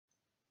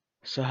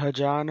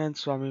સહજાનંદ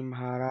સ્વામી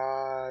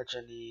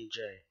મહારાજની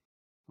જય.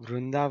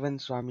 વૃંદાવન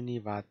સ્વામીની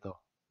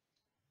વાતો.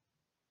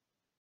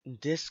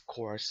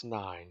 Discourse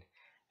 9.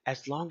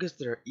 As long as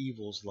there are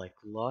evils like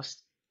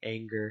lust,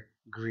 anger,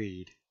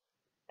 greed,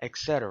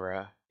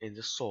 etc. in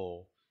the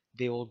soul,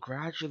 they will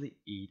gradually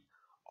eat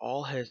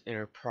all his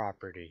inner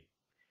property.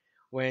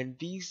 When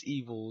these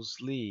evils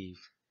leave,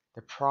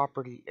 the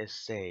property is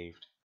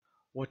saved.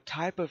 What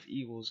type of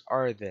evils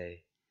are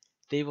they?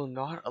 They will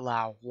not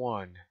allow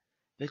one,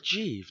 the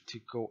Jeev, to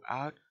go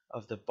out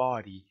of the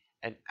body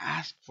and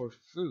ask for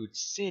food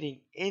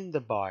sitting in the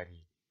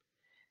body.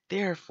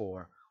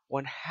 Therefore,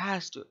 one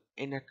has to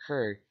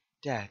incur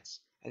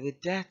debts, and the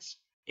debts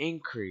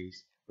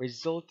increase,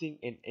 resulting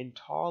in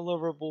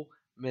intolerable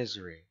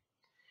misery.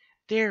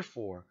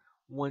 Therefore,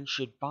 one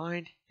should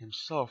bind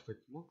himself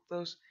with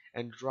muktas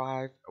and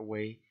drive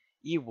away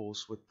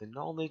evils with the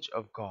knowledge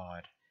of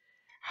God.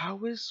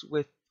 How is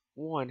with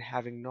one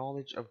having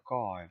knowledge of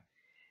God?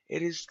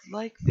 It is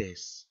like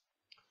this.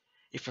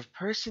 If a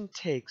person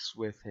takes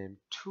with him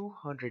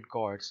 200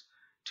 guards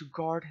to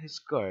guard his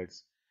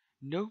goods,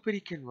 nobody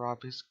can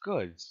rob his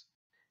goods.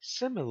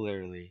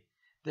 Similarly,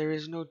 there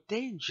is no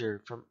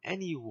danger from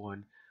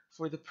anyone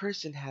for the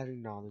person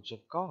having knowledge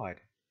of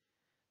God.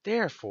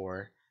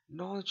 Therefore,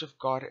 knowledge of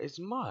God is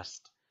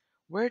must.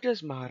 Where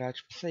does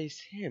Maharaj place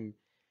him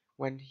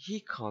when he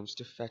comes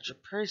to fetch a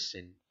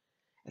person?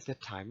 At the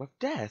time of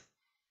death,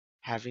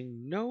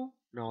 having no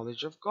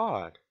knowledge of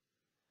God.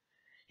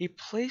 He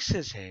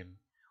places him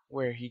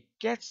where he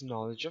gets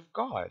knowledge of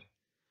God.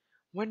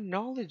 When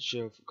knowledge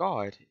of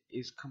God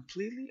is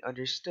completely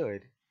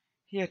understood,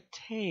 he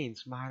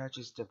attains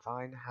Maharaj's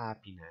divine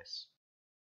happiness.